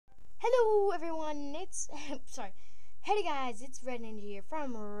Hello everyone, it's sorry. Hey guys, it's Red Ninja here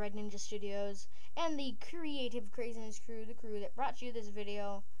from Red Ninja Studios and the Creative Craziness crew, the crew that brought you this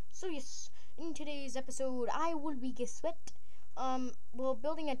video. So yes, in today's episode I will be guess what? Well,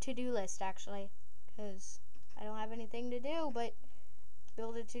 building a to-do list actually, because I don't have anything to do but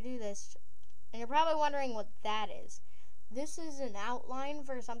build a to-do list. And you're probably wondering what that is. This is an outline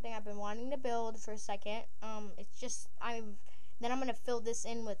for something I've been wanting to build for a second. It's just then I'm gonna fill this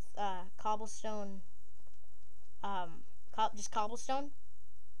in with cobblestone. Just cobblestone,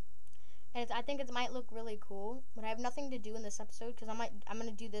 and I think it might look really cool. But I have nothing to do in this episode because I'm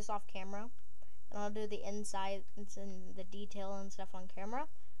gonna do this off camera, and I'll do the inside and the detail and stuff on camera.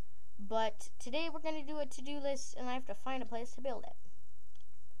 But today we're gonna do a to-do list, and I have to find a place to build it.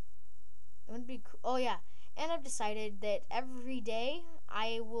 It would be cool. Oh yeah. And I've decided that every day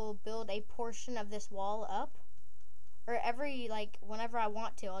I will build a portion of this wall up. Or whenever I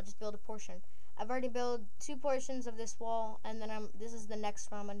want to, I'll just build a portion. I've already built 2 portions of this wall, and then this is the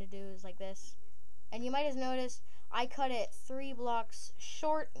next one I'm going to do is like this. And you might have noticed I cut it 3 blocks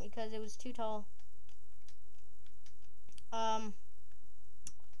short because it was too tall. So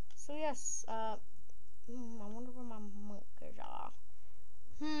yes, I wonder where my monkeys are.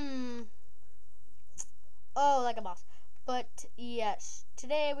 Oh, like a boss. But yes,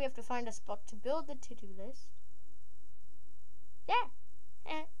 today we have to find a spot to build the to-do list. Yeah.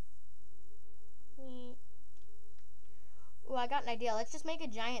 Ooh, I got an idea. Let's just make a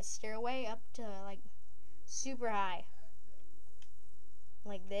giant stairway up to like super high.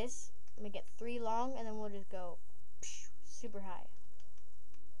 Like this. Make it 3 long, and then we'll just go super high.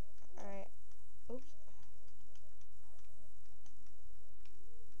 Alright. Oops.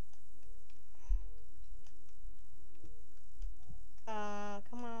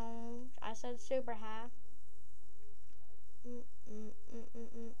 Come on. I said super high.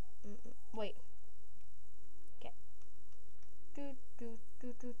 Wait. Okay. So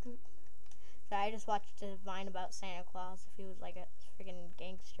I just watched a Vine about Santa Claus. If he was like a freaking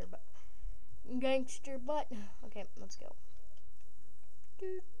gangster, but okay, let's go.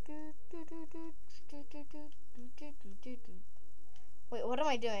 Wait, what am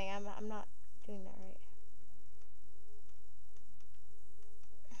I doing? I'm not doing that right.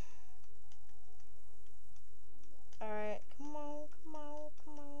 Alright, come on.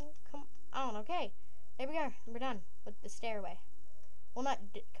 Okay. There we go. We're done with the stairway. Well, not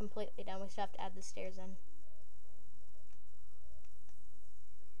completely done. We still have to add the stairs in.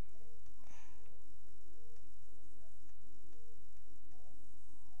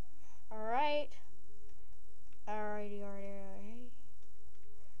 Alright. Alrighty.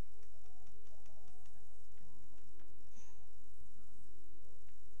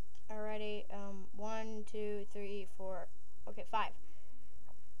 Alrighty, 1, 2, 3, 4, okay, 5.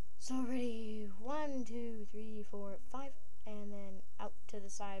 So ready, 1, 2, 3, 4, 5, and then out to the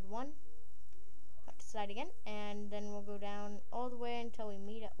side 1, out to the side again, and then we'll go down all the way until we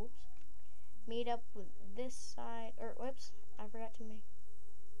meet up, meet up with this side, or whoops, I forgot to make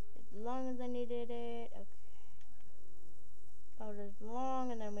it longer than I did it, okay. About as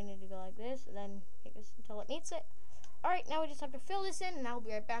long, and then we need to go like this, and then make this until it meets it. Alright, now we just have to fill this in, and I'll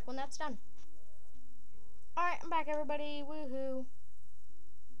be right back when that's done. Alright, I'm back, everybody. Woohoo.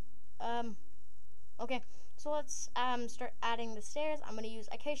 Okay, so let's start adding the stairs. I'm going to use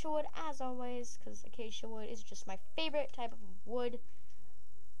acacia wood, as always, because acacia wood is just my favorite type of wood.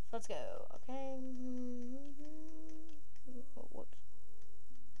 So let's go. Okay. Oh, whoops.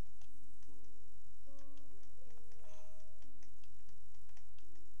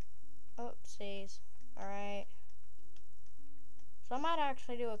 Oopsies. Alright. So I might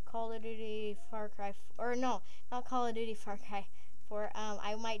actually do a Call of Duty Far Cry, or no, not Call of Duty Far Cry 4.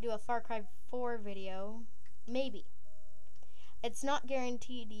 I might do a Far Cry 4 video, maybe. It's not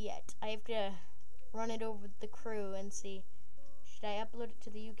guaranteed yet. I have to run it over with the crew and see. Should I upload it to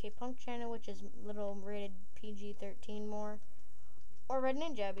the UK Punk channel, which is little rated PG-13 more, or Red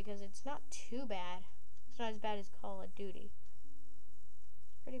Ninja, because it's not too bad. It's not as bad as Call of Duty.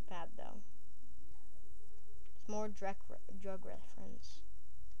 It's pretty bad though. More drug reference.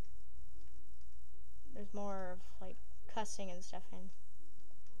 There's more of like cussing and stuff in.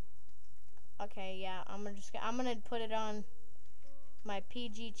 Okay, yeah, I'm gonna put it on my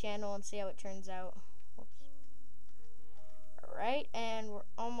PG channel and see how it turns out. Whoops. Alright, and we're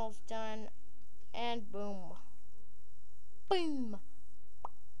almost done. And boom. Boom!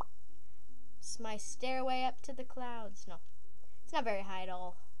 It's my stairway up to the clouds. No, it's not very high at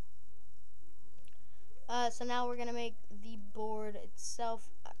all. So now we're gonna make the board itself,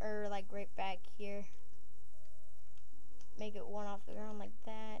 or like right back here. Make it 1 off the ground like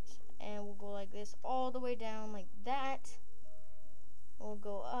that, and way down like that. We'll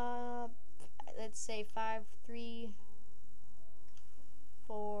go up, let's say 5, 3,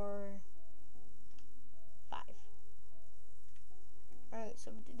 4, 5. Alright,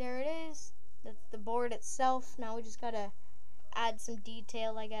 so there it is. That's the board itself. Now we just gotta add some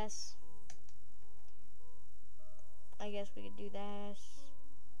detail, I guess. I guess we could do this.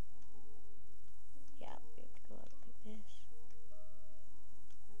 Yeah, we have to go up like this.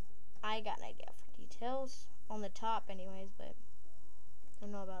 I got an idea for details. On the top anyways, but I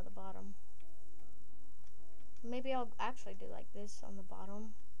don't know about the bottom. Maybe I'll actually do like this on the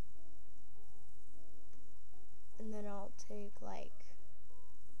bottom. And then I'll take like,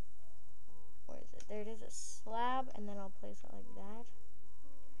 where is it? There it is, a slab, and then I'll place it like that.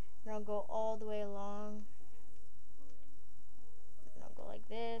 And I'll go all the way along. And I'll go like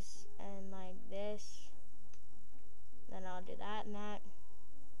this, and like this. Then I'll do that and that.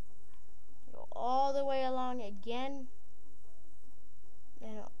 Go all the way along again.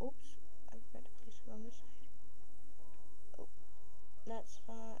 Then oops, I forgot to place it on this side. Oh, that's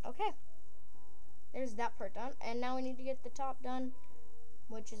okay. There's that part done, and now we need to get the top done,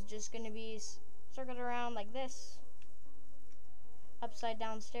 which is just going to be circled around like this. Upside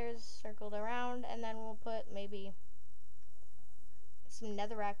down stairs, circled around, and then we'll put maybe some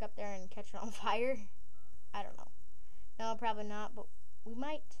netherrack up there and catch it on fire. I don't know. No, probably not, but we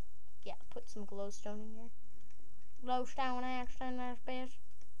might. Yeah, put some glowstone in here. Glowstone action, that's best.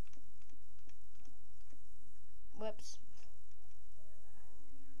 Whoops.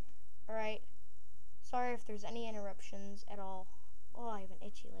 Alright. Sorry if there's any interruptions at all. Oh, I have an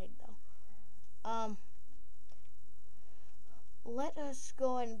itchy leg though. Let us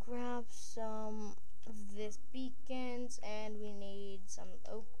go and grab some of this beacons, and we need some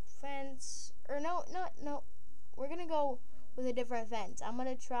oak fence. Or no. We're gonna go with a different fence. I'm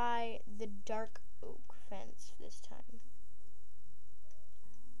gonna try the dark oak fence this time.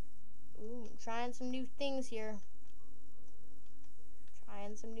 Ooh, trying some new things here.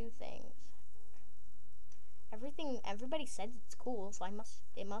 Trying some new things. Everybody says it's cool, so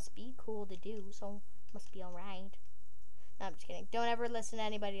it must be cool to do, so it must be alright. No, I'm just kidding. Don't ever listen to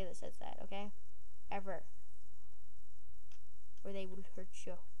anybody that says that, okay? Ever. Or they will hurt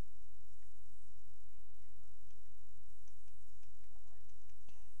you.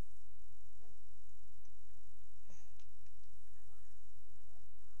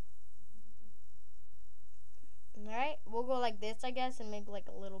 Alright, we'll go like this, I guess, and make like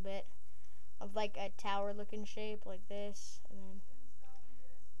a little bit of like a tower looking shape like this, and then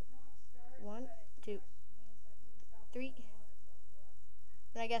 1, 2, 3,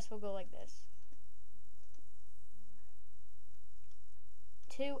 and I guess we'll go like this.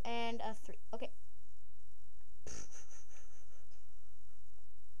 2 and a 3. Okay.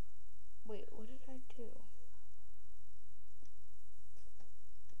 Wait, what did I do?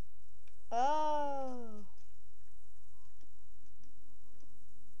 Oh.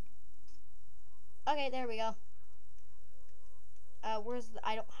 Okay, there we go. Where's the,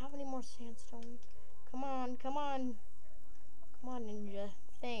 I don't have any more sandstone. Come on, ninja.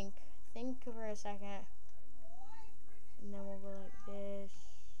 Think for a second. And then we'll go like this,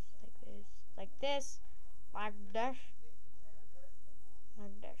 like this, like this.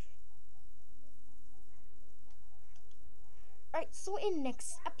 Alright, so in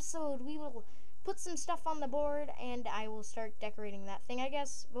next episode, we will put some stuff on the board, and I will start decorating that thing, I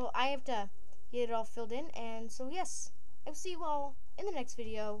guess. Well, I have to get it all filled in, and so yes, I'll see you all in the next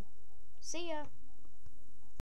video. See ya!